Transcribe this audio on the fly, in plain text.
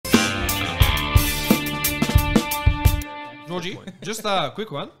Georgie, just a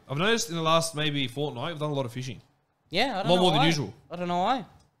quick one. I've noticed in the last maybe fortnight, we've done a lot of fishing. Yeah, I don't A lot know more why. than usual. I don't know why.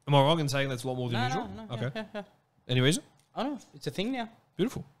 Am I wrong in saying that's a lot more than usual? No. Okay. Yeah. Any reason? I don't know. It's a thing now.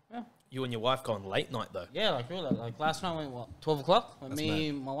 Beautiful. Yeah. You and your wife gone late night though. Yeah, like really. Like last night went, 12 o'clock? With That's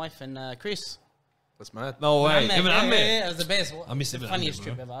me, my wife, and Chris. That's mad. No way. Unmet. Even unmet. Yeah, it was the best. I miss the even funniest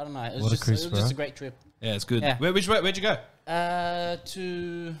unmet, trip ever. I don't know. It What was, a just, Chris, it was just bro. a great trip. Yeah, it's good. Yeah. Where'd you go?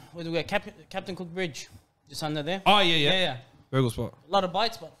 To where do we go? Captain Cook Bridge, just under there. Oh, yeah. Yeah. Very good spot. A lot of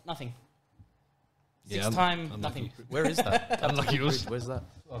bites, but nothing. Yeah, Six time, unlucky. nothing. Where is that? Unlucky yours. Where's that?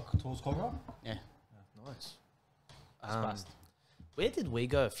 Towards Cobra? Yeah. Nice. Fast. Where did we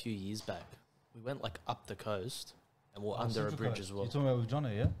go a few years back? We went like up the coast and we're under a bridge as well. You're talking about with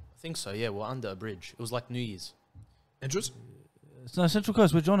Johnny, yeah? I think so, yeah. We're under a bridge. It was like New Year's. Interest? It's no Central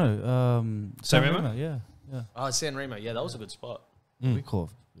Coast with Johnny. San Remo? Yeah. Oh, San Remo. Yeah, that was a good spot. We caught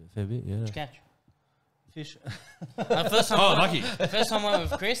a fair bit, yeah. Catch. Fish. First time lucky. First time I went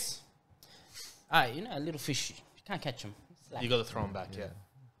with Chris. You know, a little fish, you can't catch them. You got to throw them back, yeah.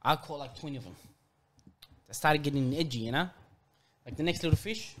 I caught like 20 of them. I started getting edgy, you know? Like the next little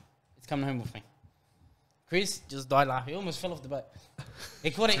fish, it's coming home with me. Chris just died laughing. He almost fell off the boat. He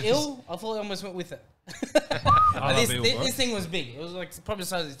caught an eel. I thought he almost went with it. This thing was big. It was like probably the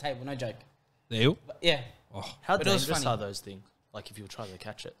size of this table, no joke. The eel? But yeah. Oh. How But it was dangerous funny. are those things? Like if you try to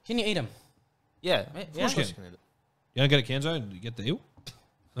catch it. Can you eat them? Yeah. Of course you can. eat it. You don't get a Kenzo and you get the eel?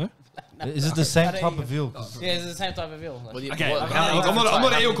 No? Is it the same I don't type even- of eel? Yeah, it's the same type of eel. Like, Well, Okay, what- look, how many I'm not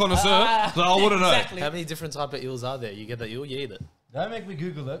different an eel type- connoisseur, so I wouldn't know. exactly. How many different type of eels are there? You get the eel, you eat it. Don't make me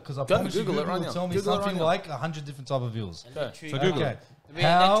Google it, because I Go promise you Google it Google right will now. tell me Google it right something now. like 100 different type of eels. Electric- So Google Okay. it. Maybe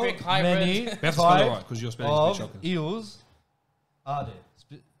How electric, hybrid. many We have to spell it right, type because you're spelling it of shocking. eels are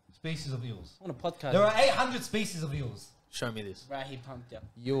there? Species of eels. On a podcast. There are 800 species of eels. Show me this. Right, he pumped up.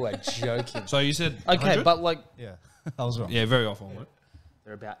 You are joking. So you said Okay, 100? but like Yeah, I was wrong. Yeah, very off on it.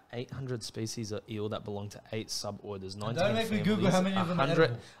 there are about 800 species of eel that belong to 8 suborders. 19 Don't make me families, Google how many of them are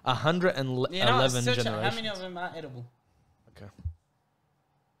edible. 111 You know, search out generations. how many of them are edible. Okay.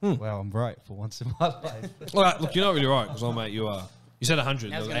 Well, I'm right for once in my life. All right, look, you're not really right, because old mate, you are. You said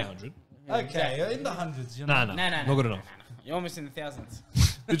 100, there was That's 800. Okay, in the hundreds, you know. No, No, not good enough. You're almost in the thousands.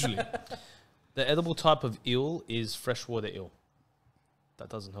 Literally. The edible type of eel is freshwater eel. That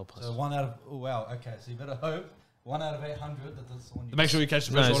doesn't help us. So 1 out of, oh wow, okay, so you better hope 1 out of 800 that's the one you Make sure you catch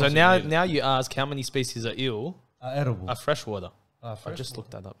the No, fresh so ones now if you need it. you ask how many species of eel are edible. are freshwater. I Fresh just water.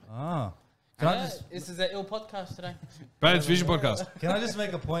 looked that up. Ah. Can I This is an ill podcast today. Brandon's Fishing Podcast. just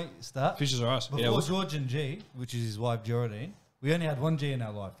make a point, Start? Fishes are us. Before Yeah, well, George and G, which is his wife Geraldine, we only had one G in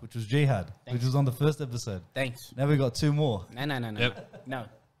our life, which was Jihad, which was on the first episode. Thanks. Now we got 2 more. No. Yep. No.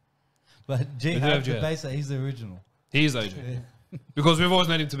 But do Jihad, have the Jihad. base that he's the original. he is the OG. Because we've always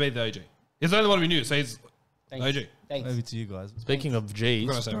made him to be the OG. He's the only one we knew, so he's the Thanks. OG. Thanks. Over to you guys. Speaking of G's,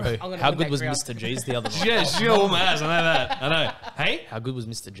 gonna say, bro, right. I'm gonna how put good that was crowd. Mr. G's the other night? Yeah, she's got all my ass, I know that. I know. Hey? How good was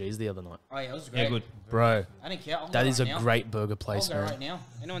Mr. G's the other night? Oh, yeah, it was great. Yeah, good. Bro, I didn't care. I'll that go is right a now. great burger I'll place, go man. right now.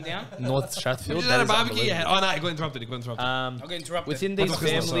 Anyone down? North Strathfield. You just that had a is barbecue? Yeah. unbelievable. Oh, no, it got interrupted. I'll get interrupted. Within What's these the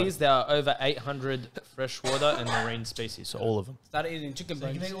Christmas families, side? there are over 800 freshwater and marine species, so all of them. Started eating chicken So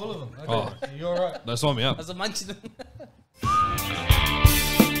you bones. can eat all of them. Okay. Oh. You're all right. No, sign me up. As a munch of them.